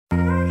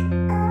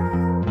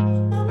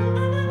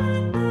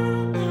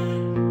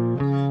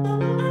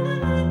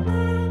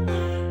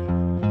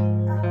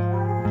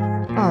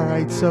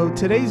Alright, so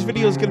today's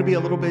video is going to be a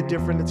little bit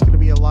different. It's going to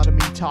be a lot of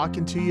me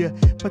talking to you.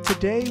 But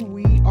today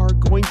we are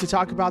going to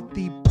talk about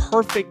the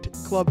perfect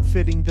club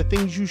fitting, the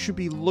things you should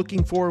be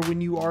looking for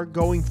when you are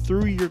going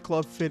through your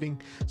club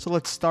fitting. So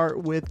let's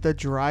start with the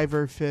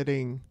driver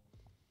fitting.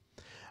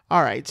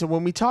 Alright, so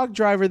when we talk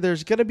driver,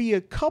 there's going to be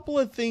a couple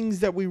of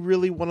things that we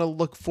really want to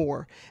look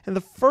for. And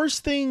the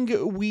first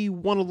thing we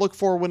want to look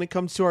for when it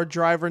comes to our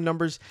driver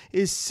numbers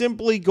is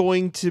simply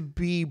going to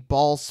be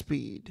ball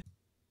speed.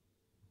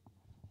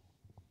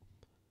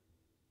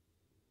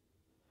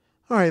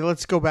 All right,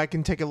 let's go back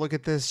and take a look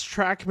at this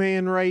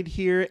TrackMan right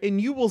here, and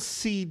you will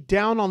see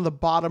down on the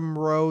bottom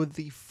row,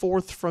 the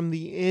fourth from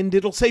the end,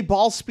 it'll say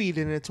ball speed,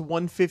 and it's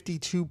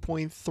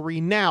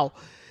 152.3. Now,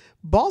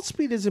 ball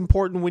speed is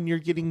important when you're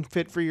getting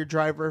fit for your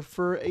driver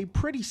for a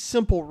pretty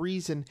simple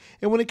reason,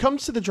 and when it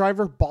comes to the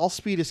driver, ball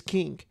speed is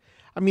king.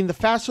 I mean, the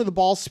faster the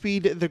ball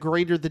speed, the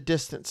greater the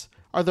distance.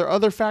 Are there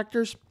other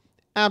factors?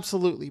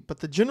 Absolutely, but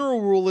the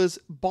general rule is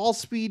ball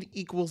speed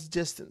equals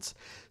distance.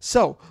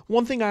 So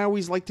one thing I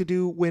always like to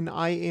do when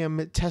I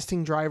am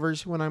testing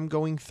drivers, when I'm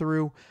going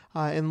through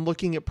and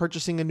looking at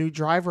purchasing a new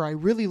driver, I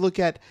really look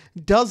at,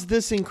 does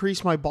this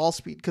increase my ball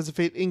speed? Because if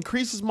it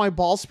increases my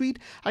ball speed,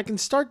 I can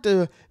start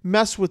to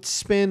mess with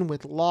spin,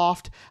 with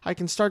loft. I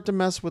can start to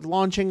mess with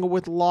launch angle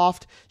with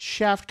loft.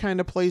 Shaft kind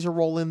of plays a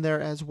role in there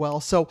as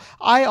well. So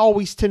I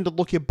always tend to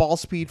look at ball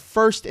speed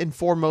first and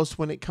foremost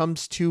when it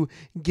comes to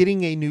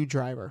getting a new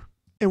driver.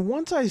 And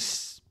once I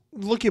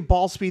look at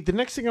ball speed, the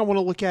next thing I want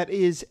to look at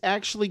is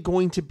actually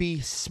going to be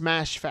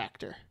smash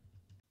factor.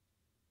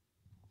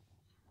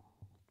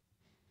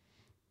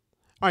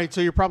 All right,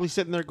 so you're probably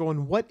sitting there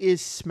going, what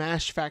is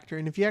smash factor?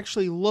 And if you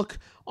actually look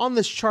on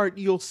this chart,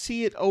 you'll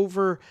see it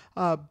over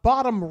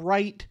bottom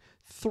right,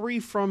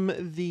 3 from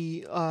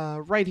the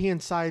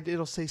right-hand side.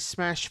 It'll say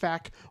smash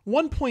fac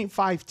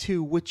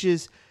 1.52, which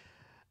is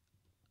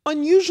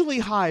unusually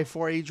high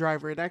for a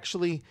driver. It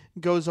actually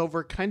goes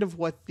over kind of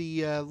what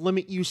the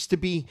limit used to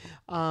be.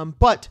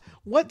 But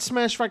what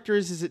smash factor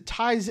is it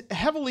ties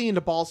heavily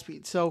into ball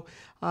speed. So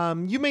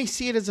you may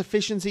see it as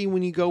efficiency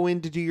when you go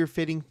in to do your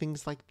fitting,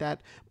 things like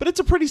that. But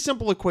it's a pretty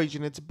simple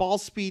equation. It's ball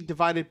speed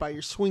divided by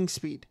your swing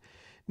speed.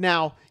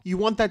 Now, you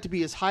want that to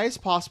be as high as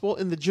possible,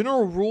 and the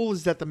general rule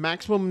is that the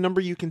maximum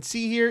number you can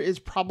see here is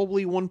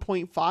probably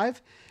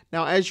 1.5.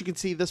 Now, as you can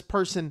see, this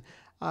person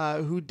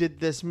who did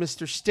this,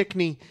 Mr.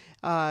 Stickney,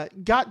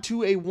 got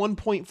to a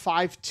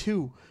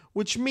 1.52,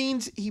 which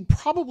means he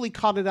probably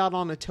caught it out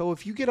on a toe.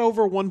 If you get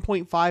over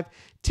 1.5,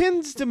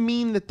 tends to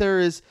mean that there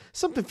is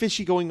something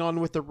fishy going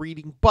on with the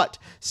reading. But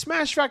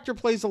smash factor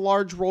plays a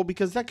large role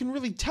because that can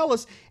really tell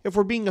us if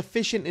we're being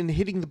efficient in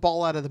hitting the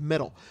ball out of the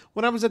middle.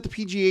 When I was at the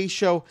PGA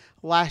show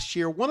last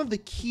year, one of the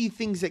key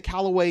things that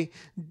Callaway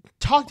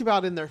talked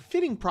about in their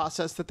fitting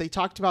process that they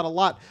talked about a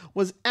lot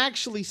was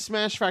actually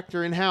smash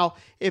factor, and how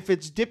if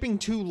it's dipping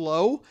too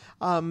low,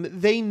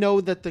 they know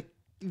that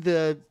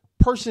the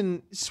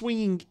person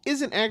swinging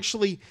isn't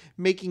actually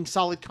making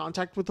solid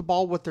contact with the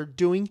ball. What they're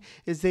doing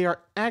is they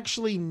are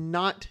actually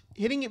not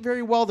hitting it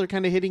very well. They're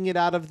kind of hitting it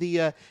out of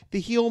the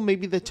heel,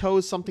 maybe the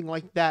toes, something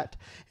like that.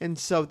 And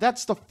so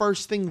that's the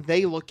first thing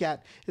they look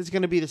at, is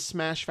going to be the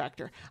smash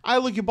factor. I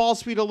look at ball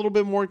speed a little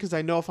bit more because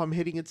I know if I'm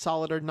hitting it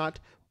solid or not.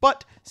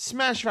 But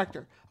smash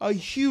factor, a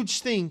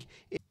huge thing.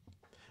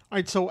 All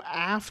right, so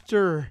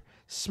after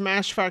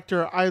smash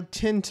factor, I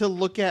tend to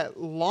look at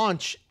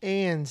launch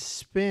and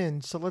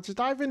spin. So let's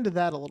dive into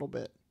that a little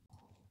bit.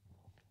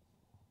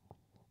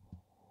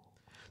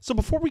 So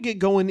before we get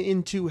going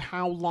into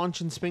how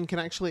launch and spin can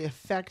actually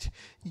affect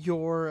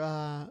your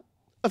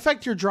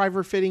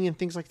driver fitting and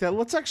things like that,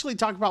 let's actually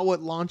talk about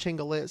what launch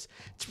angle is.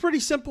 It's pretty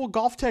simple.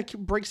 GolfTec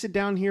breaks it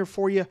down here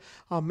for you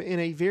in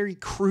a very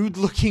crude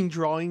looking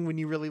drawing when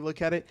you really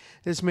look at it.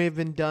 This may have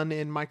been done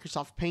in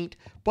Microsoft Paint,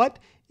 but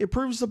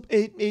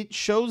it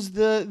shows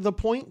the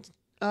point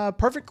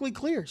perfectly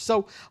clear.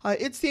 So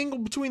it's the angle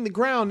between the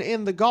ground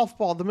and the golf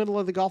ball, the middle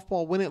of the golf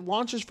ball, when it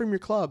launches from your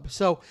club.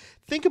 So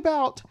think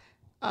about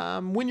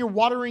when you're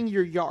watering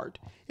your yard.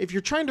 If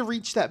you're trying to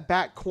reach that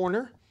back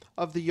corner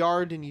of the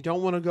yard and you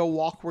don't want to go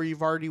walk where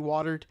you've already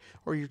watered,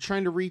 or you're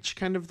trying to reach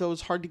kind of those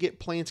hard to get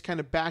plants kind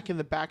of back in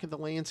the back of the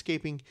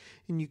landscaping,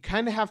 and you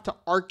kind of have to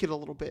arc it a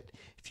little bit.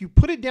 If you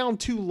put it down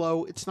too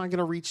low, it's not going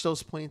to reach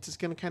those plants. It's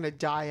going to kind of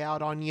die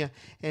out on you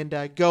and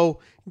go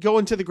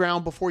into the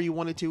ground before you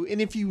want it to.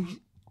 And if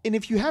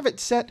you have it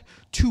set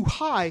too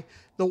high,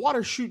 the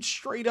water shoots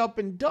straight up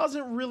and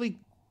doesn't really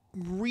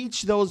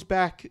reach those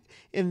back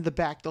in the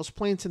back, those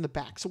plants in the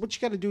back. So what you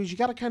got to do is you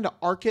got to kind of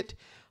arc it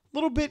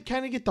little bit,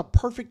 kind of get the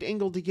perfect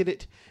angle to get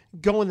it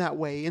going that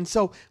way. And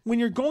so when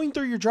you're going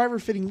through your driver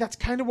fitting, that's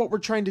kind of what we're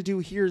trying to do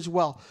here as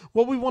well.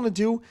 What we want to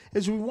do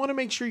is we want to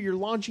make sure you're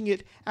launching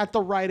it at the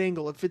right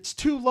angle. If it's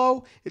too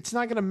low, it's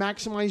not going to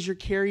maximize your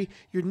carry.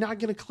 You're not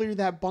going to clear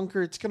that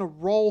bunker. It's going to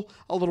roll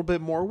a little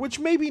bit more, which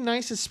may be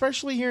nice,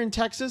 especially here in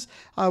Texas.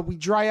 We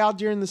dry out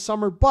during the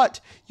summer, but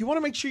you want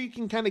to make sure you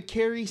can kind of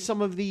carry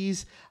some of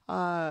these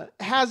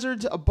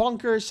hazards, a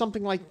bunker,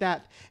 something like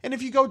that. And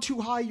if you go too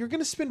high, you're going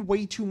to spend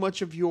way too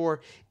much of your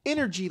your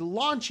energy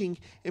launching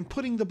and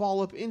putting the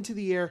ball up into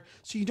the air,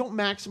 so you don't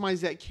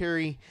maximize that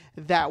carry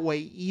that way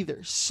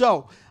either.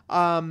 So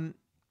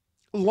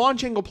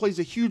launch angle plays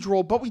a huge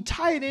role, but we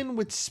tie it in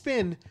with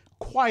spin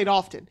quite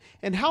often.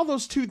 And how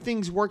those two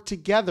things work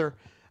together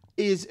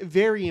is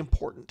very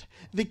important.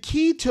 The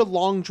key to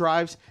long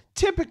drives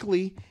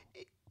typically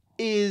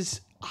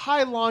is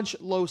high launch,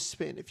 low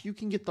spin. If you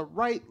can get the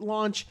right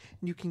launch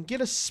and you can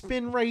get a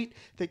spin rate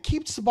that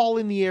keeps the ball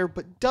in the air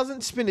but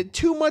doesn't spin it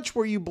too much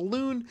where you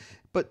balloon,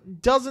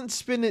 but doesn't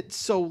spin it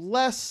so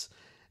less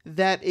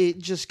that it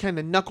just kind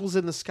of knuckles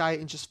in the sky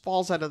and just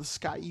falls out of the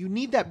sky. You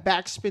need that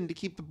backspin to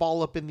keep the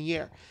ball up in the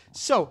air.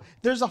 So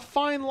there's a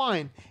fine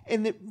line,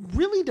 and it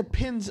really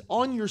depends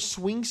on your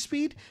swing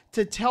speed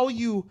to tell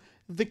you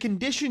the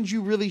conditions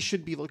you really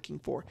should be looking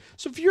for.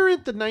 So if you're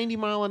at the 90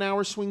 mile an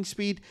hour swing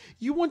speed,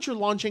 you want your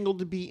launch angle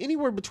to be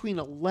anywhere between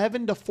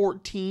 11 to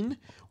 14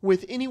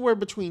 with anywhere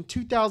between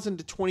 2,000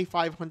 to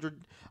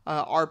 2,500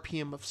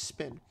 RPM of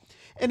spin.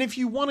 And if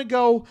you want to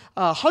go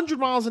 100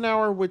 miles an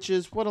hour, which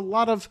is what a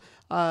lot of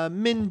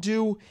men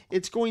do,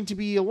 it's going to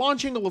be a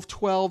launch angle of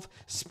 12,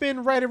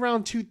 spin right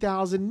around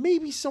 2,000,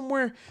 maybe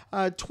somewhere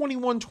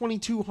 21,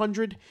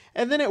 2,200.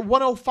 And then at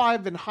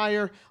 105 and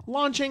higher,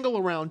 launch angle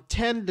around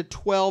 10 to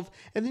 12.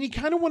 And then you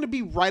kind of want to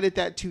be right at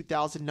that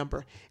 2,000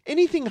 number.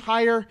 Anything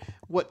higher,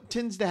 what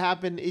tends to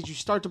happen is you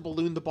start to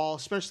balloon the ball,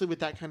 especially with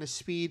that kind of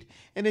speed.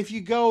 And if you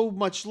go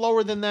much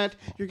lower than that,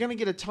 you're going to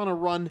get a ton of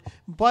run,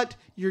 but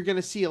you're going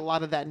to see a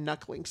lot of that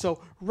knuckling.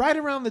 So right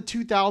around the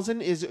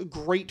 2,000 is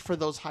great for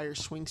those higher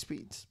swing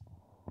speeds.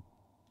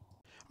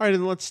 All right,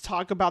 and let's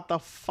talk about the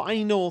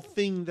final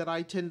thing that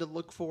I tend to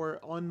look for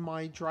on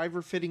my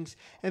driver fittings,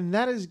 and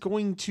that is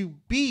going to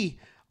be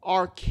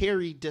our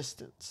carry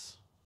distance.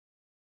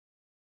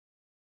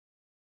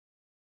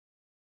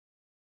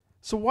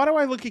 So why do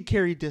I look at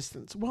carry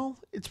distance? Well,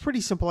 it's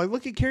pretty simple. I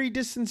look at carry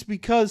distance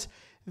because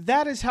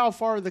that is how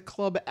far the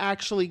club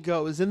actually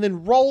goes. And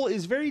then roll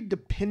is very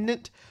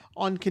dependent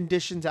on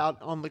conditions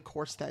out on the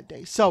course that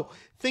day. So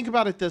think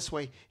about it this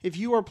way. If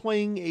you are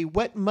playing a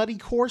wet, muddy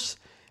course,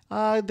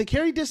 the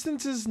carry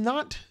distance is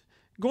not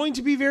going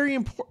to be very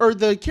important, or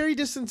the carry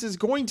distance is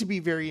going to be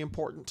very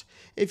important.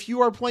 If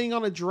you are playing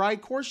on a dry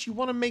course, you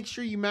want to make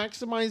sure you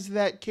maximize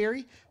that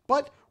carry,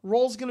 but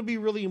roll is going to be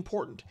really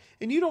important.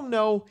 And you don't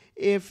know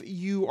if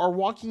you are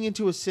walking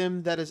into a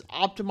sim that is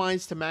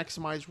optimized to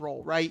maximize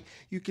roll, right?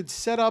 You could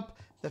set up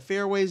the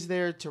fairways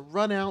there to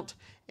run out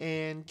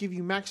and give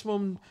you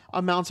maximum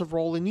amounts of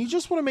roll, and you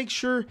just want to make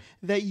sure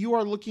that you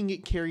are looking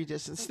at carry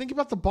distance. Think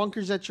about the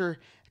bunkers at your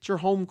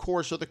home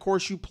course or the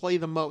course you play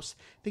the most.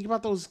 Think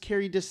about those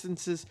carry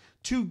distances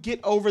to get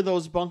over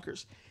those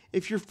bunkers.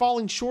 If you're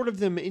falling short of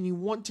them and you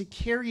want to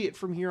carry it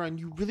from here on,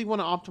 you really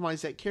want to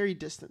optimize that carry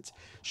distance.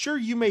 Sure,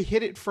 you may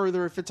hit it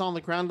further if it's on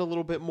the ground a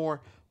little bit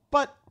more,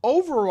 but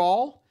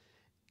overall,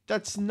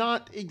 that's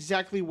not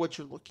exactly what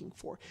you're looking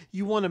for.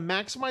 You want to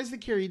maximize the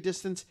carry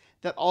distance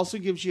that also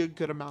gives you a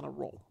good amount of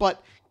roll.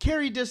 But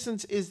carry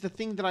distance is the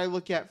thing that I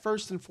look at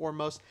first and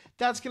foremost.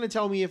 That's going to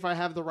tell me if I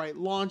have the right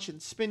launch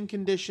and spin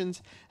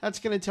conditions. That's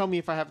going to tell me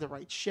if I have the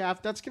right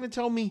shaft. That's going to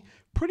tell me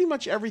pretty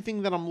much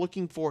everything that I'm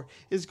looking for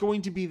is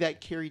going to be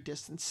that carry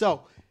distance.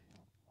 So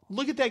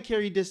look at that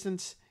carry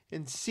distance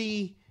and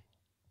see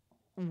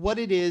what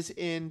it is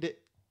and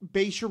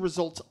base your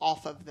results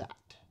off of that.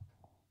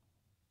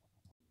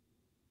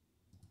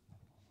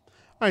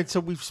 All right,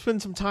 so we've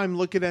spent some time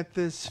looking at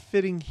this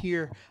fitting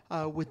here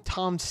with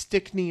Tom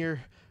Stickney,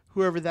 or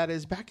whoever that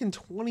is. Back in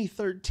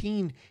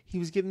 2013, he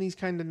was getting these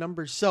kind of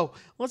numbers. So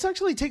let's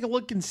actually take a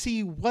look and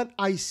see what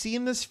I see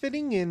in this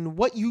fitting and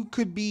what you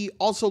could be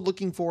also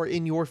looking for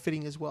in your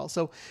fitting as well.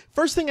 So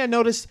first thing I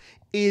noticed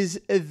is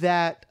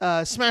that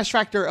smash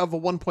factor of a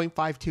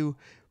 1.52,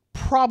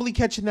 probably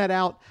catching that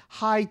out.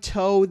 High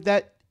toe,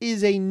 that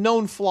is a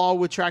known flaw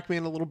with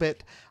TrackMan a little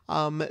bit,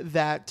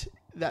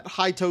 that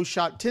high toe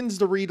shot tends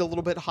to read a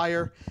little bit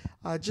higher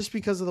just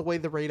because of the way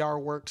the radar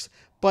works.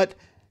 But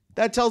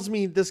that tells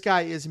me this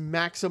guy is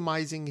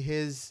maximizing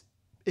his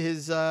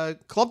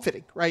club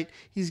fitting, right?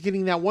 He's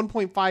getting that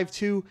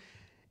 1.52.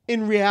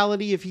 In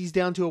reality, if he's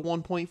down to a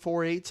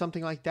 1.48,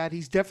 something like that,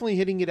 he's definitely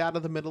hitting it out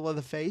of the middle of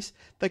the face.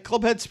 The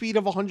club head speed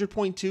of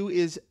 100.2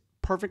 is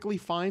perfectly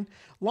fine.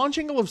 Launch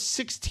angle of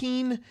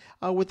 16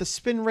 with a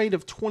spin rate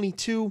of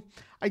 22.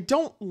 I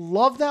don't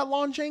love that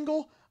launch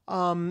angle.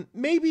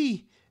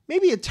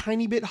 Maybe a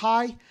tiny bit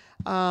high,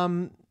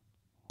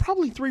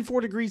 probably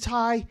 3-4 degrees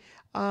high,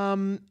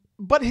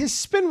 but his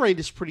spin rate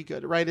is pretty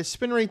good, right? His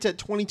spin rate's at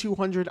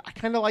 2,200. I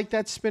kind of like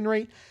that spin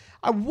rate.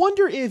 I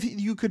wonder if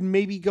you could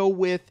maybe go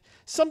with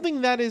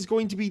something that is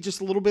going to be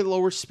just a little bit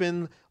lower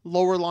spin,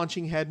 lower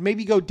launching head,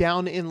 maybe go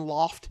down in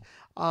loft.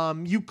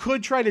 You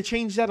could try to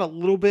change that a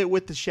little bit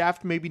with the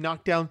shaft, maybe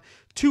knock down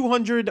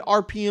 200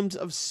 RPMs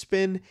of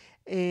spin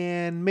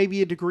and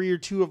maybe a degree or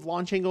two of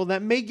launch angle.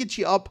 That may get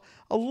you up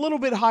a little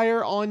bit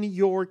higher on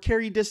your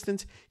carry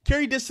distance.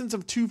 Carry distance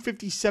of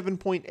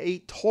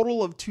 257.8,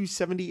 total of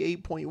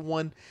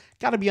 278.1.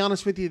 Got to be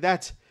honest with you,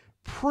 that's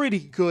pretty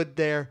good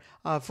there.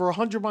 For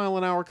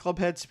 100-mile-an-hour club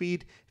head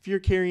speed, if you're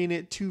carrying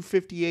it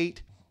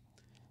 258,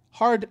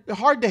 hard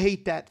to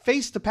hate that.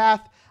 Face the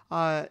path,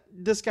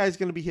 this guy's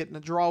going to be hitting a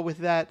draw with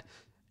that.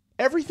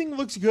 Everything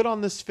looks good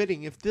on this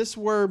fitting. If this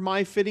were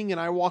my fitting and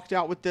I walked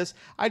out with this,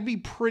 I'd be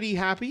pretty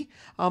happy.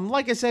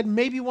 Like I said,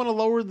 maybe want to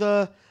lower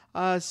the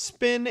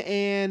spin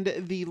and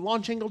the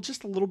launch angle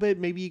just a little bit.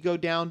 Maybe you go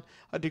down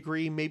a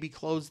degree. Maybe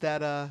close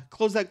that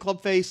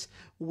club face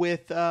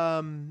with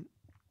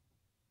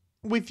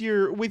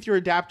your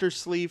adapter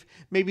sleeve.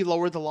 Maybe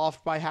lower the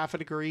loft by half a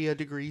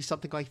degree,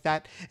 something like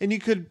that, and you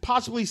could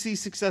possibly see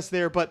success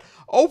there. But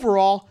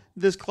overall,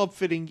 this club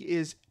fitting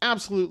is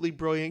absolutely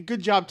brilliant.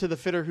 Good job to the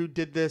fitter who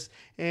did this.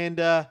 And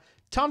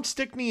Tom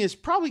Stickney has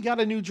probably got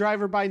a new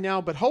driver by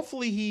now, but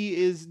hopefully he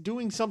is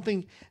doing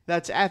something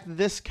that's at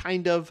this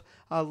kind of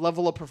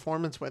level of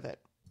performance with it.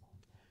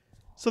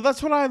 So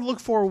that's what I look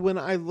for when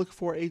I look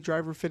for a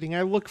driver fitting.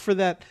 I look for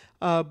that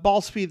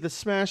ball speed, the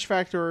smash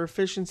factor or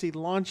efficiency,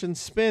 launch and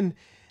spin,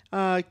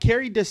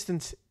 carry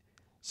distance.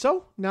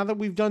 So now that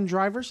we've done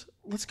drivers,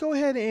 let's go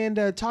ahead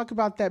and talk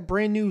about that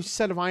brand new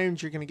set of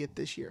irons you're going to get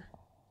this year.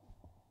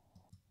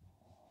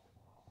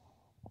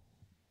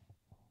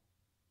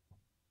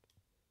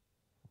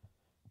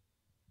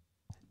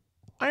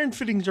 Iron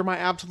fittings are my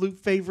absolute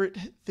favorite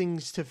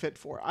things to fit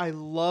for. I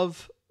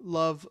love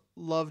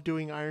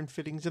doing iron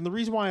fittings. And the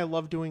reason why I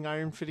love doing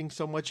iron fittings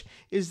so much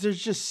is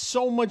there's just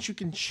so much you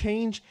can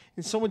change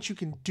and so much you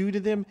can do to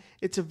them.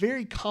 It's a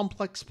very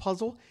complex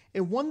puzzle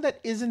and one that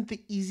isn't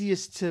the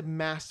easiest to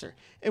master.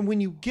 And when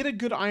you get a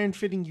good iron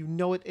fitting, you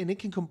know it, and it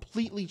can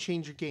completely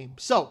change your game.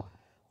 So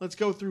let's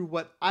go through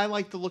what I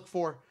like to look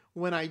for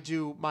when I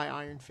do my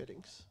iron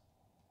fittings.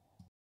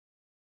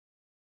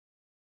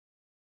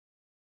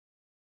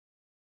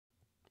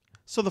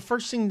 So the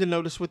first thing to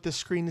notice with this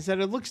screen is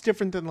that it looks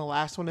different than the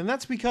last one, and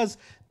that's because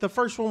the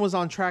first one was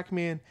on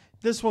TrackMan,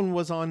 this one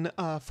was on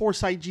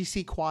Foresight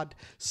GC Quad.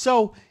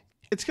 So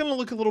it's going to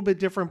look a little bit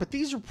different, but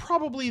these are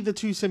probably the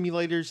two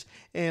simulators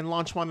and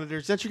launch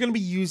monitors that you're going to be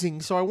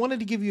using. So I wanted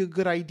to give you a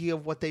good idea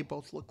of what they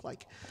both look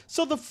like.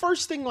 So the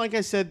first thing, like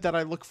I said, that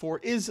I look for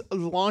is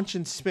launch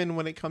and spin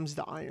when it comes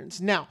to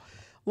irons. Now,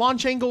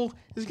 launch angle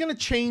is going to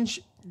change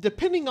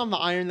depending on the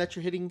iron that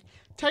you're hitting.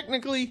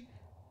 Technically,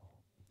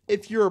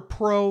 if you're a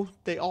pro,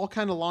 they all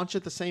kind of launch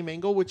at the same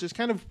angle, which is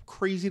kind of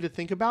crazy to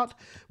think about.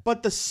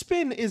 But the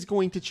spin is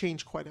going to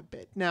change quite a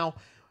bit. Now,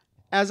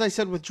 as I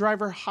said with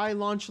driver, high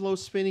launch, low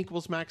spin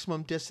equals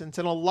maximum distance.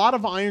 And a lot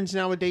of irons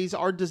nowadays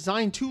are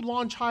designed to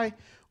launch high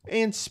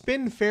and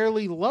spin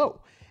fairly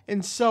low.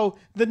 And so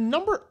the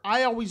number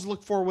I always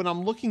look for when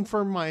I'm looking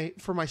for my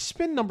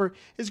spin number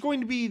is going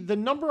to be the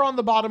number on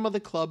the bottom of the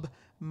club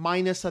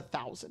minus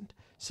 1,000.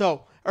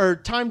 So, or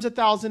times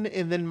 1,000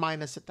 and then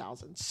minus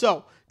 1,000.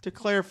 So to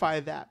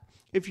clarify that,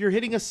 if you're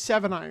hitting a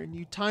 7 iron,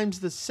 you times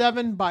the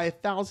 7 by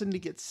 1,000 to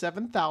get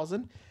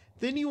 7,000.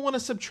 Then you want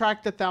to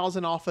subtract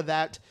 1,000 off of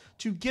that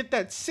to get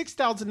that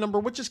 6,000 number,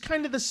 which is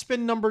kind of the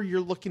spin number you're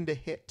looking to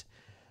hit.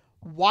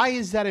 Why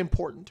is that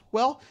important?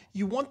 Well,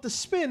 you want the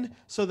spin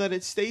so that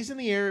it stays in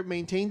the air, it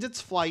maintains its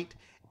flight,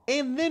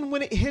 and then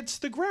when it hits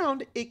the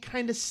ground, it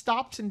kind of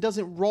stops and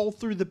doesn't roll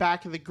through the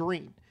back of the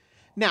green.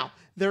 Now,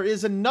 there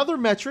is another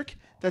metric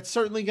that's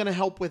certainly going to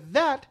help with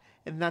that,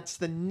 and that's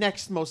the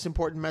next most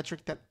important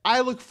metric that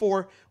I look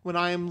for when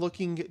I am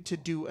looking to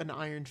do an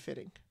iron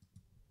fitting.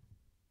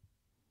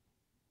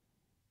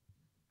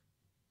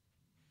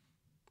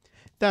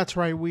 That's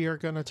right, we are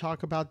going to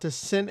talk about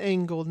descent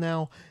angle.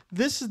 Now,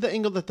 this is the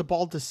angle that the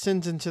ball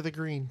descends into the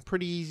green.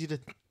 Pretty easy to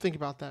think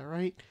about that,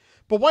 right?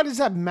 But why does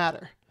that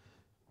matter?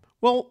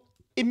 Well,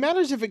 it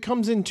matters if it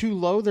comes in too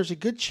low. There's a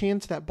good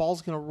chance that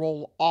ball's going to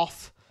roll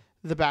off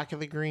the back of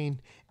the green.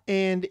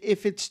 And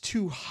if it's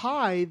too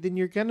high, then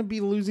you're going to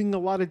be losing a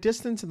lot of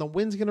distance and the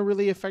wind's going to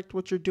really affect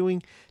what you're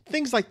doing,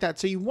 things like that.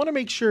 So you want to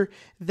make sure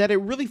that it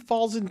really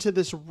falls into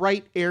this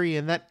right area.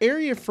 And that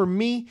area for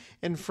me,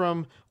 and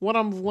from what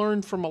I've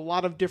learned from a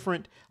lot of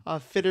different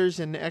fitters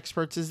and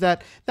experts, is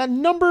that that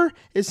number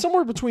is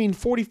somewhere between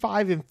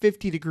 45 and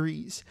 50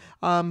 degrees.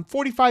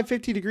 45,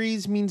 50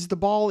 degrees means the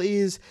ball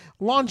is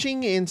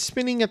launching and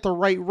spinning at the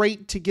right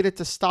rate to get it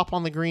to stop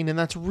on the green. And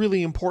that's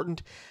really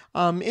important.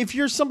 If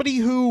you're somebody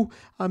who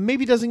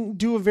maybe doesn't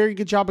do a very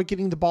good job of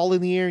getting the ball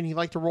in the air and you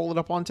like to roll it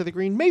up onto the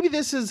green, maybe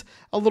this is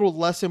a little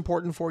less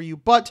important for you.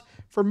 But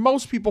for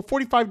most people,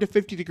 45 to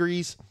 50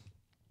 degrees,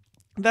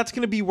 that's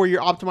going to be where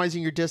you're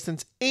optimizing your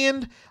distance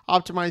and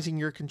optimizing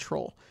your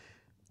control.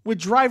 With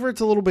driver,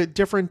 it's a little bit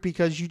different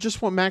because you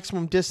just want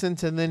maximum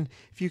distance, and then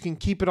if you can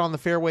keep it on the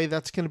fairway,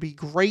 that's going to be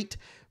great.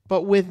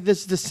 But with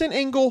this descent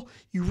angle,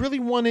 you really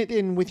want it,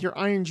 and with your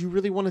irons, you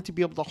really want it to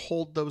be able to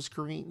hold those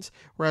greens.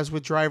 Whereas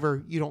with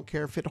driver, you don't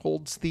care if it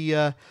holds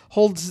the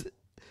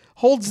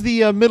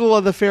middle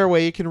of the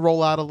fairway. It can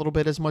roll out a little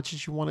bit as much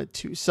as you want it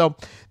to. So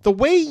the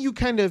way you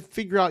kind of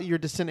figure out your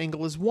descent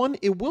angle is, one,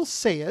 it will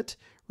say it,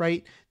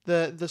 right?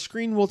 The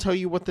screen will tell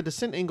you what the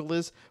descent angle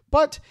is.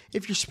 But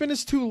if your spin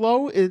is too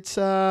low, it's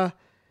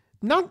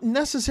not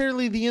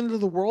necessarily the end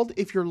of the world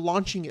if you're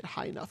launching it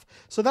high enough.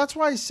 So that's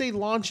why I say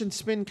launch and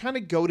spin kind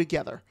of go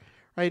together,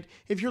 right?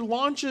 If your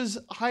launch is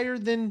higher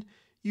than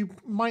you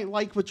might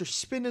like, but your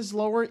spin is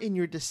lower and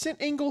your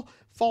descent angle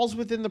falls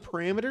within the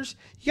parameters,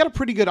 you got a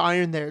pretty good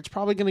iron there. It's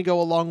probably going to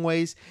go a long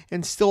ways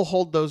and still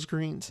hold those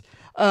greens.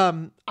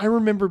 I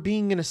remember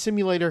being in a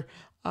simulator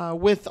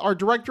with our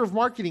director of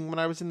marketing when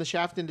I was in the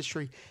shaft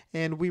industry,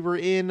 and we were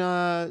in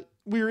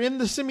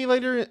the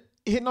simulator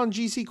hitting on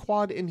GC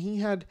quad, and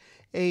he had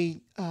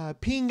a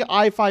Ping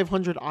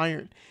i500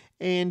 iron,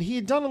 and he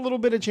had done a little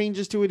bit of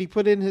changes to it. He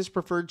put in his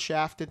preferred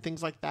shaft and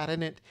things like that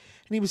in it,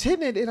 and he was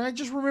hitting it, and I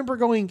just remember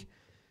going,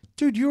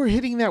 dude, you were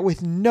hitting that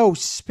with no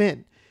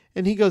spin.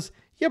 And he goes,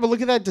 yeah, but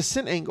look at that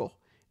descent angle.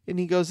 And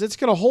he goes, it's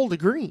going to hold a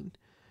green.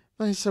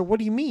 And I said, what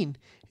do you mean?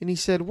 And he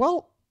said,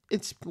 well,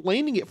 it's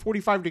landing at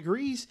 45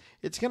 degrees.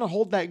 It's going to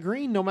hold that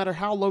green no matter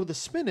how low the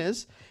spin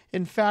is.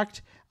 In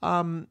fact,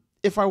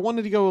 if I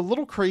wanted to go a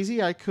little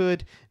crazy, I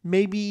could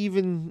maybe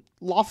even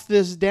loft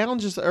this down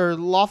or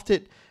loft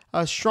it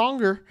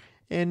stronger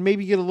and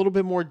maybe get a little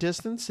bit more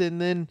distance. And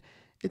then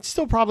it's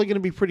still probably going to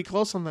be pretty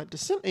close on that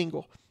descent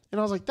angle. And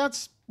I was like,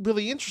 that's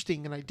really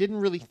interesting. And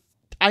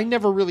I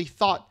never really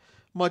thought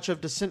much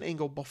of descent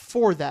angle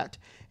before that.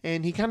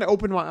 And he kind of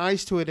opened my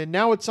eyes to it. And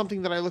now it's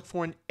something that I look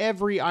for in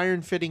every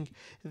iron fitting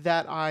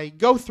that I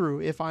go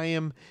through. If I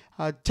am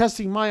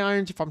testing my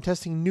irons, if I'm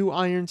testing new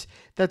irons,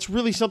 that's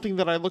really something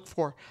that I look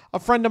for. A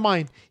friend of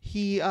mine,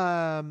 he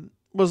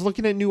was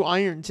looking at new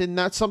irons, and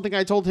that's something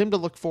I told him to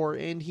look for.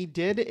 And he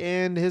did,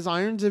 and his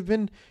irons have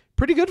been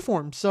pretty good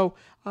for him. So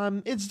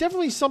it's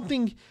definitely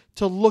something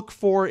to look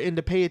for and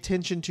to pay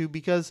attention to,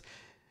 because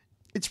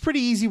it's pretty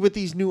easy with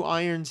these new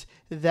irons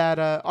that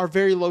are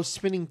very low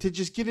spinning to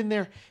just get in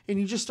there and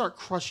you just start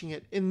crushing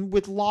it. And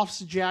with lofts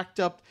jacked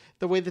up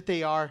the way that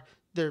they are,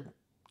 their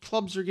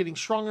clubs are getting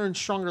stronger and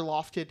stronger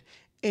lofted.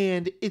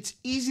 And it's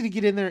easy to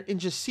get in there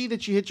and just see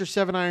that you hit your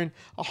 7-iron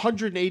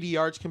 180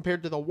 yards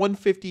compared to the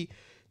 150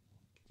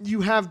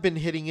 you have been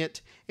hitting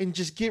it, and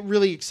just get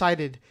really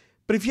excited.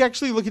 But if you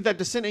actually look at that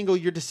descent angle,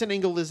 your descent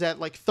angle is at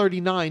like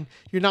 39.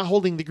 You're not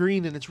holding the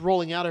green and it's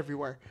rolling out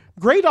everywhere.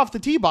 Great off the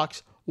tee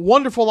box.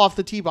 Wonderful off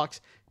the tee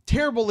box.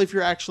 Terrible if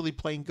you're actually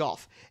playing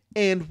golf.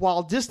 And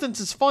while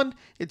distance is fun,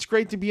 it's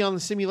great to be on the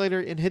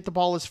simulator and hit the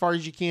ball as far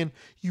as you can.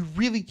 You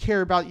really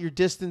care about your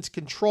distance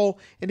control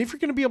and if you're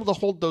going to be able to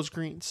hold those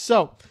greens.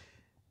 So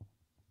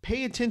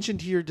pay attention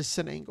to your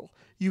descent angle.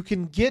 You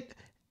can get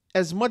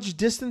as much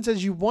distance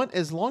as you want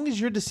as long as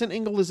your descent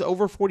angle is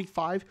over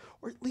 45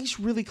 or at least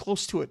really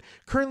close to it.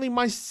 Currently,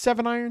 my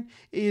 7-iron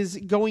is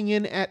going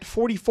in at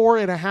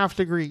 44.5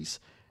 degrees.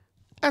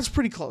 That's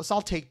pretty close.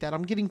 I'll take that.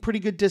 I'm getting pretty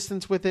good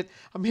distance with it.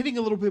 I'm hitting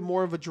a little bit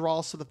more of a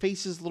draw, so the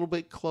face is a little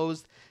bit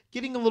closed,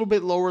 getting a little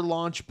bit lower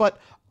launch, but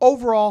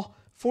overall,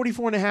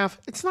 44.5,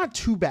 it's not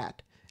too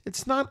bad.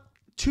 It's not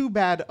too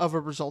bad of a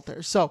result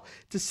there. So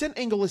descent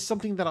angle is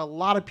something that a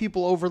lot of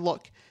people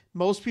overlook.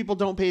 Most people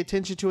don't pay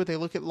attention to it. They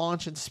look at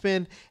launch and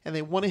spin, and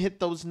they want to hit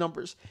those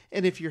numbers.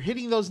 And if you're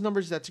hitting those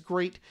numbers, that's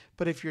great.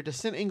 But if your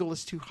descent angle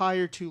is too high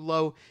or too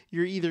low,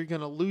 you're either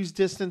going to lose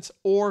distance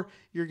or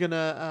you're going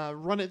to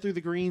run it through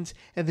the greens,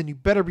 and then you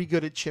better be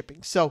good at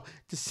chipping. So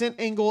descent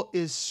angle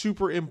is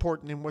super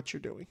important in what you're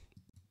doing.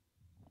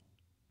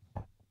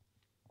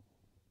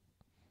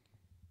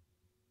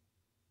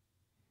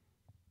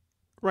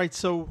 Right,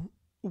 so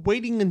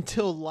waiting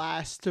until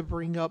last to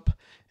bring up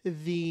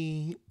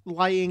the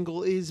lie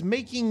angle is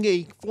making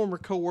a former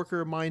coworker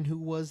of mine who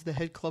was the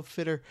head club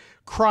fitter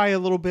cry a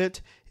little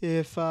bit.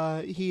 If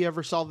he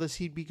ever saw this,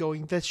 he'd be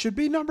going, that should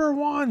be number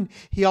one.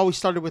 He always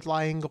started with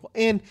lie angle,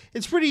 and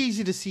it's pretty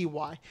easy to see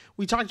why.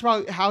 We talked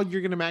about how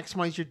you're going to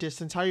maximize your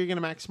distance, how you're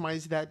going to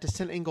maximize that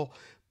descent angle,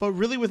 but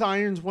really with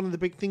irons, one of the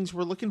big things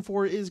we're looking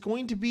for is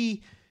going to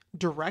be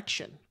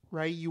direction.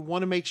 Right? You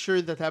want to make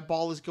sure that that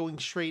ball is going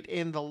straight,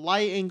 and the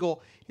lie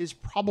angle is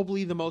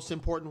probably the most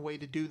important way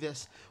to do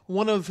this.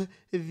 One of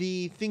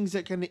the things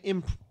that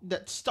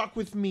that stuck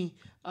with me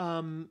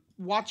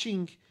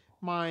watching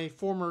my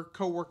former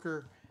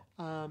coworker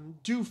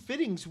do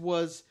fittings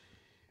was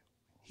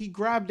he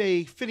grabbed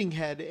a fitting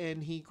head,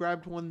 and he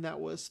grabbed one that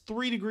was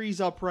 3 degrees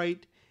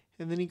upright,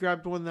 and then he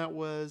grabbed one that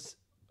was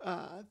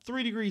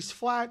 3 degrees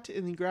flat,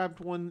 and he grabbed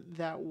one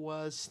that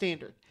was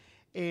standard.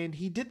 And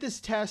he did this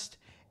test,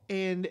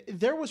 and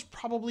there was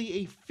probably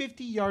a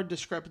 50-yard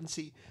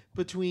discrepancy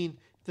between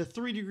the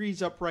 3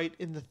 degrees upright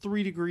and the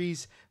 3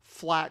 degrees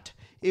flat.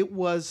 It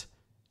was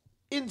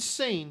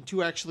insane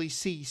to actually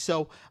see.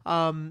 So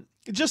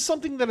just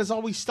something that has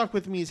always stuck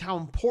with me is how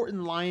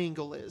important lie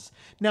angle is.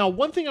 Now,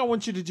 one thing I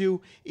want you to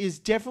do is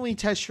definitely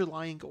test your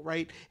lie angle,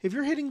 right? If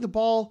you're hitting the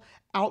ball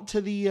out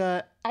to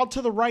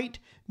the right,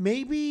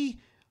 maybe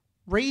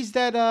raise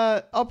that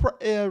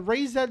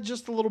raise that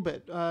just a little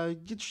bit.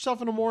 Get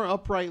yourself in a more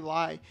upright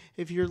lie.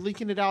 If you're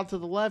leaking it out to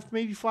the left,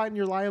 maybe flatten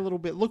your lie a little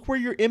bit. Look where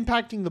you're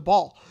impacting the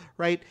ball,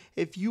 right?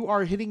 If you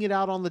are hitting it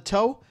out on the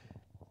toe,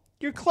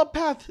 your club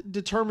path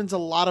determines a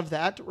lot of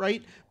that,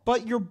 right?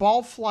 But your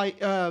ball flight,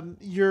 if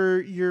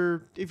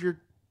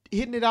you're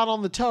hitting it out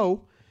on the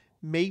toe,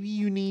 maybe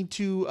you need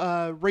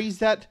to raise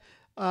that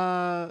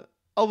a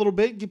little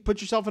bit,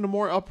 put yourself in a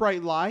more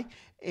upright lie,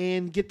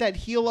 and get that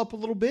heel up a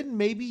little bit, and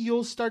maybe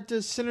you'll start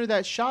to center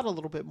that shot a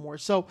little bit more.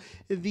 So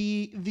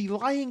the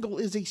lie angle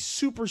is a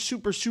super,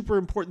 super, super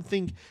important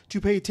thing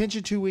to pay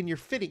attention to in your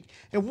fitting.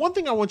 And one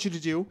thing I want you to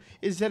do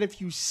is that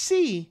if you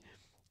see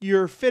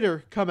your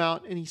fitter come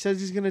out and he says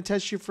he's going to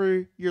test you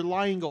for your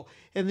lie angle,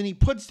 and then he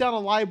puts down a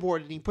lie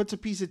board and he puts a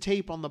piece of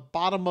tape on the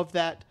bottom of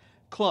that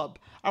club,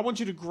 I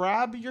want you to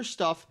grab your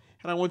stuff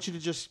and I want you to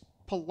just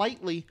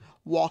politely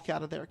walk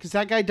out of there, because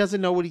that guy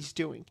doesn't know what he's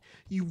doing.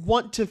 You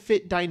want to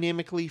fit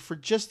dynamically for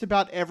just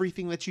about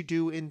everything that you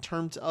do in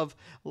terms of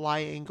lie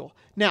angle.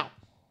 Now,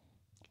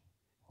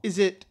 is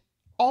it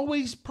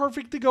always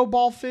perfect to go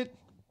ball fit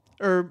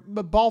or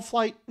ball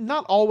flight?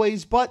 Not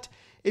always, but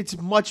it's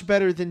much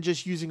better than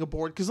just using a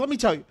board. Because let me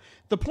tell you,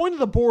 the point of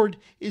the board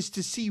is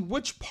to see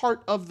which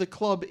part of the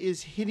club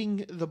is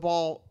hitting the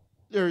ball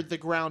or the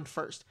ground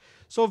first.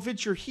 So if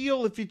it's your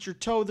heel, if it's your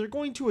toe, they're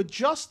going to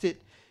adjust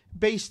it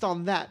based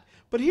on that.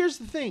 But here's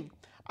the thing.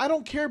 I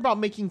don't care about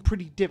making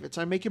pretty divots.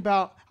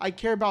 I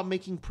care about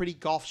making pretty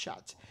golf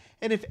shots.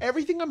 And if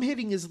everything I'm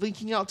hitting is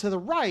leaking out to the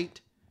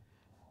right,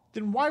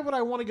 then why would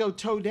I want to go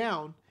toe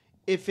down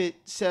if it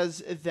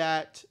says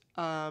that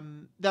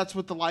that's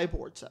what the lie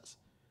board says?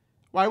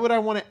 Why would I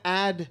want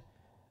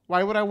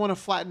to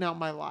flatten out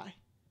my lie?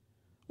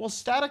 Well,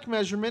 static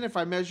measurement, if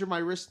I measure my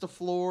wrist to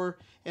floor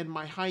and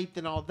my height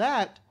and all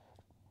that,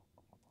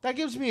 that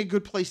gives me a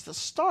good place to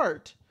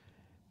start.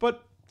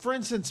 But for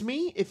instance,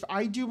 me, if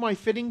I do my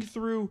fitting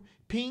through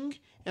Ping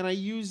and I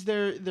use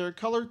their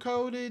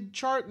color-coded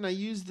chart and I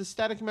use the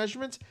static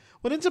measurements,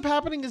 what ends up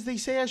happening is they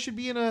say I should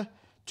be in a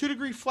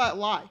 2-degree flat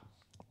lie.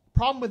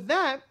 Problem with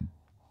that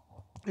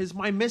is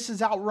my miss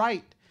is out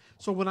right.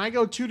 So when I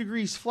go 2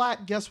 degrees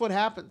flat, guess what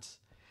happens?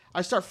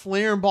 I start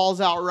flaring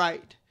balls out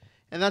right.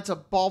 And that's a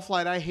ball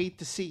flight I hate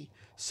to see.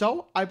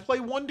 So I play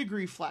 1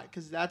 degree flat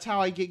because that's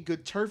how I get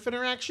good turf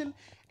interaction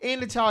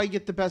and it's how I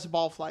get the best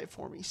ball flight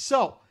for me.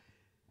 So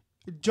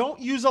don't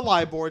use a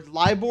lie board.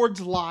 Lie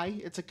boards lie.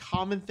 It's a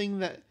common thing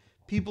that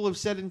people have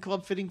said in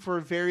club fitting for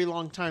a very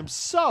long time.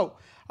 So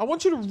I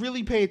want you to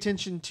really pay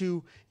attention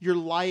to your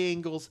lie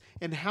angles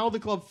and how the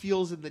club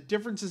feels and the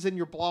differences in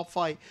your ball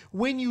flight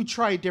when you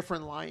try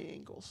different lie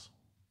angles.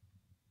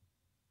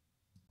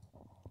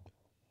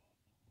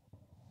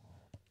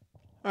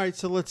 All right,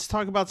 so let's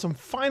talk about some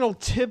final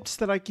tips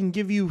that I can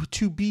give you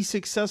to be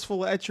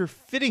successful at your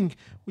fitting.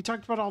 We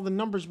talked about all the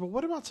numbers, but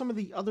what about some of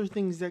the other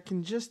things that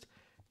can just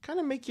kind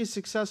of make you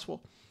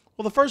successful?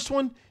 Well, the first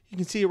one, you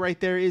can see it right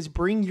there, is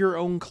bring your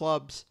own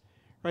clubs,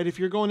 right? If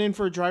you're going in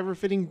for a driver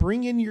fitting,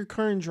 bring in your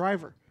current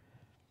driver.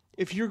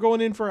 If you're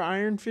going in for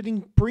iron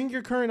fitting, bring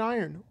your current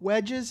iron,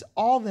 wedges,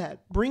 all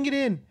that. Bring it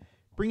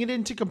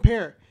in to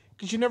compare,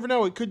 because you never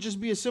know. It could just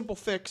be a simple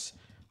fix,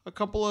 a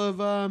couple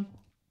of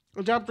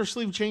adapter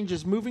sleeve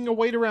changes, moving a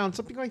weight around,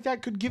 something like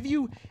that could give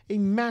you a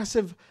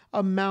massive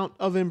amount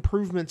of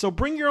improvement. So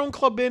bring your own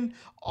club in.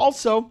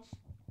 Also,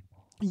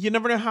 you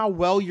never know how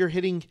well you're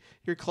hitting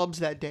your clubs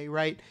that day,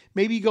 right?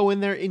 Maybe you go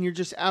in there and you're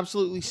just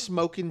absolutely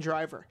smoking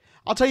driver.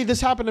 I'll tell you,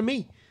 this happened to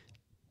me.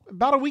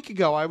 About a week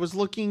ago, I was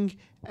looking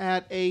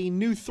at a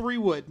new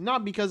 3-wood,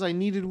 not because I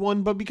needed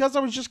one, but because I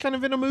was just kind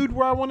of in a mood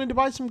where I wanted to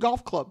buy some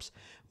golf clubs.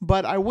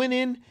 But I went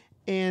in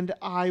and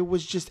I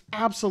was just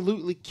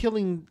absolutely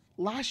killing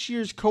last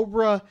year's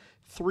Cobra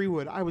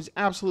 3-wood. I was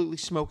absolutely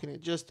smoking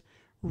it, just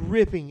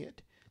ripping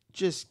it.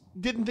 Just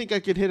didn't think I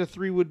could hit a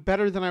 3-wood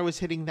better than I was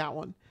hitting that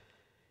one.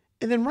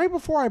 And then right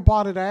before I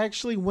bought it, I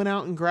actually went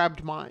out and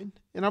grabbed mine.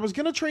 And I was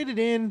going to trade it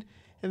in,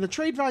 and the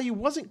trade value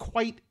wasn't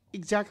quite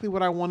exactly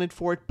what I wanted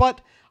for it,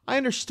 but I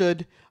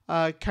understood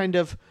kind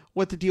of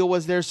what the deal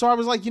was there. So I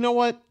was like, you know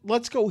what?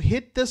 Let's go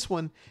hit this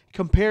one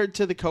compared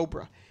to the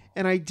Cobra.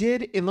 And I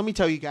did, and let me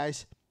tell you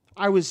guys,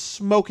 I was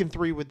smoking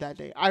 3-wood that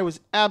day. I was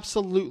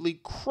absolutely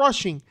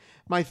crushing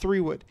my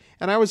 3-wood.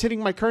 And I was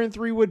hitting my current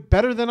 3-wood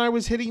better than I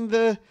was hitting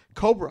the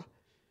Cobra.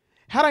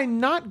 Had I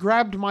not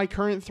grabbed my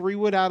current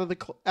 3-wood out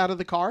of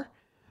the car,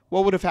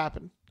 what would have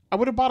happened? I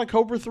would have bought a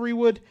Cobra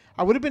 3-wood.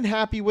 I would have been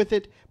happy with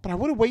it, but I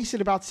would have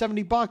wasted about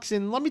 $70.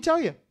 And let me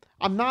tell you,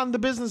 I'm not in the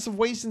business of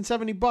wasting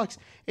 $70.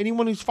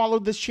 Anyone who's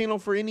followed this channel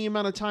for any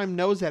amount of time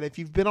knows that. If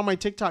you've been on my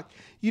TikTok,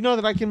 you know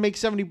that I can make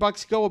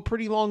 $70 go a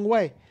pretty long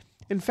way.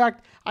 In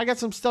fact, I got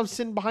some stuff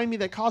sitting behind me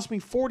that cost me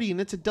 $40,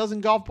 and it's a dozen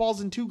golf balls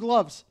and 2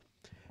 gloves.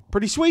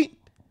 Pretty sweet.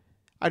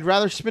 I'd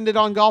rather spend it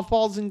on golf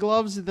balls and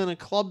gloves than a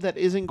club that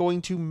isn't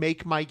going to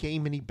make my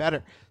game any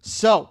better.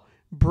 So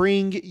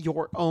bring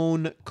your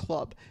own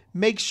club.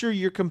 Make sure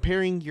you're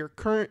comparing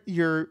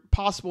your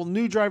possible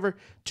new driver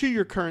to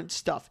your current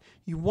stuff.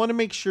 You want to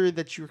make sure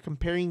that you're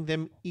comparing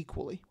them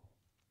equally.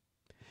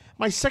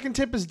 My second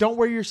tip is don't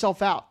wear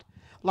yourself out.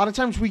 A lot of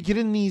times we get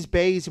in these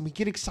bays and we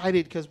get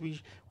excited because we're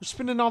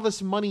spending all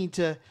this money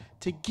to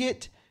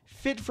get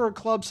fit for a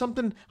club,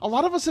 something a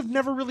lot of us have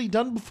never really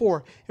done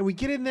before. And we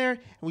get in there and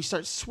we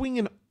start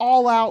swinging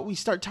all out. We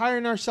start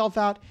tiring ourselves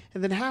out.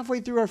 And then halfway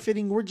through our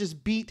fitting, we're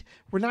just beat.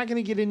 We're not going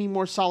to get any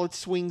more solid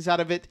swings out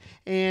of it.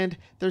 And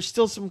there's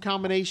still some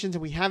combinations,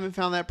 and we haven't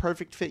found that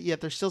perfect fit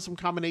yet. There's still some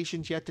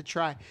combinations yet to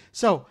try.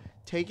 So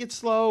take it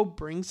slow,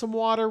 bring some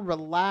water,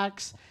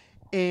 relax,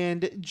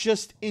 and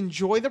just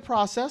enjoy the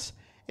process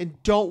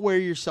and don't wear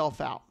yourself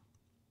out.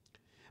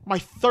 My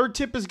third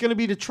tip is going to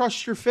be to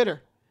trust your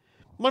fitter.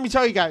 Let me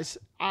tell you guys,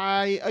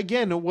 I,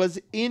 again, was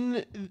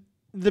in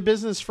the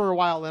business for a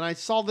while, and I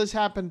saw this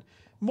happen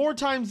more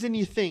times than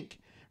you think,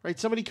 right?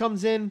 Somebody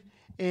comes in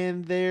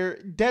and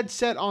they're dead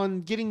set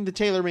on getting the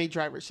TaylorMade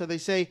driver. So they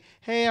say,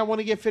 hey, I want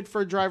to get fit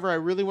for a driver. I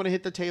really want to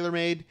hit the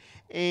TaylorMade.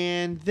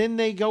 And then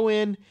they go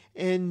in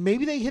and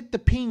maybe they hit the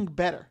Ping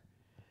better.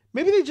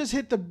 Maybe they just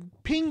hit the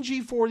Ping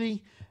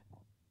G40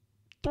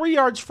 3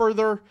 yards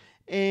further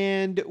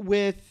and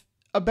with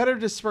a better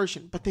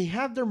dispersion, but they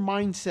have their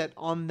mindset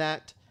on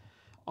that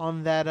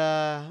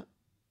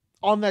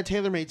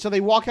TaylorMade. So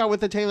they walk out with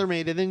the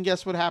TaylorMade, and then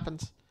guess what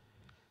happens?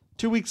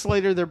 2 weeks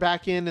later, they're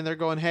back in and they're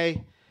going,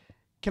 hey,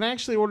 can I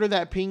actually order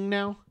that Ping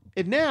now?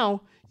 And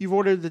now you've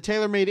ordered the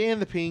TaylorMade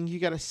and the Ping. You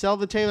got to sell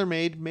the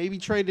TaylorMade, maybe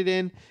trade it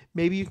in.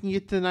 Maybe you can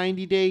get the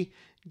 90-day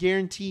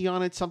guarantee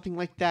on it, something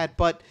like that.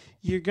 But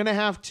you're going to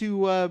have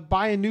to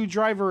buy a new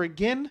driver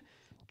again.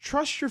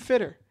 Trust your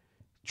fitter.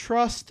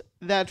 Trust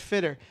that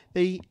fitter.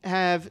 They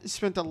have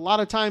spent a lot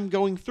of time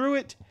going through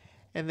it,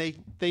 and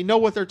they know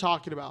what they're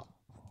talking about.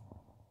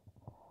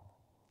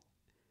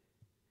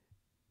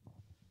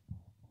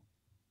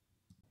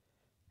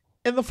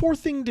 And the fourth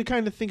thing to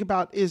kind of think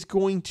about is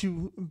going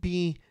to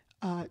be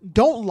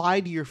don't lie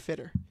to your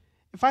fitter.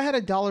 If I had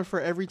 $1 for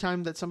every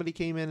time that somebody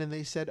came in and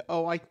they said,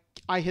 oh,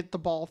 I hit the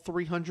ball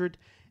 300,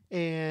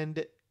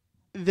 and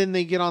then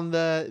they get on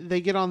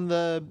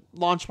the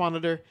launch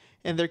monitor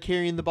and they're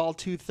carrying the ball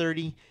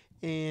 230,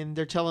 and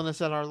they're telling us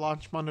that our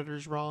launch monitor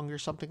is wrong or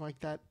something like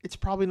that. It's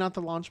probably not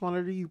the launch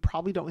monitor. You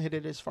probably don't hit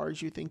it as far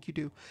as you think you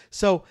do.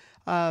 So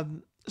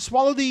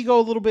swallow the ego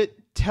a little bit.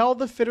 Tell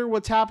the fitter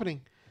what's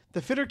happening.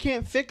 The fitter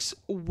can't fix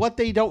what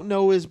they don't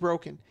know is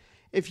broken.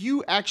 If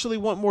you actually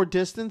want more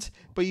distance,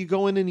 but you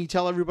go in and you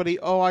tell everybody,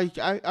 oh,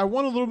 I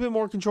want a little bit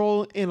more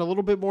control and a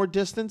little bit more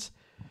distance,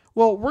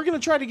 well, we're going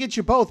to try to get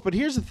you both. But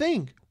here's the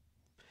thing.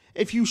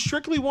 If you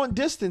strictly want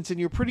distance and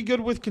you're pretty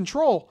good with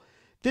control,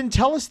 then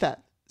tell us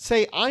that.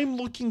 Say, I'm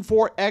looking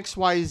for X,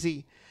 Y,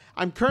 Z.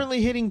 I'm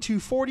currently hitting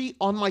 240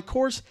 on my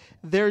course.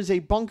 There's a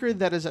bunker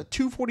that is a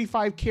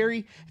 245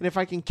 carry, and if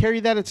I can carry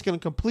that, it's going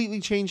to completely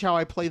change how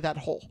I play that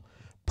hole.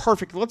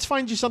 Perfect. Let's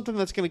find you something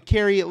that's going to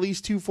carry at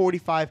least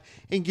 245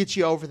 and get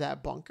you over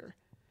that bunker.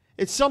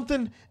 It's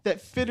something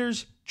that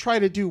fitters try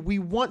to do. We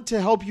want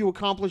to help you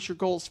accomplish your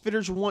goals.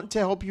 Fitters want to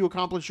help you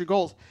accomplish your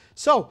goals.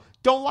 So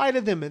don't lie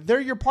to them. They're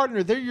your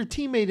partner. They're your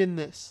teammate in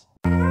this.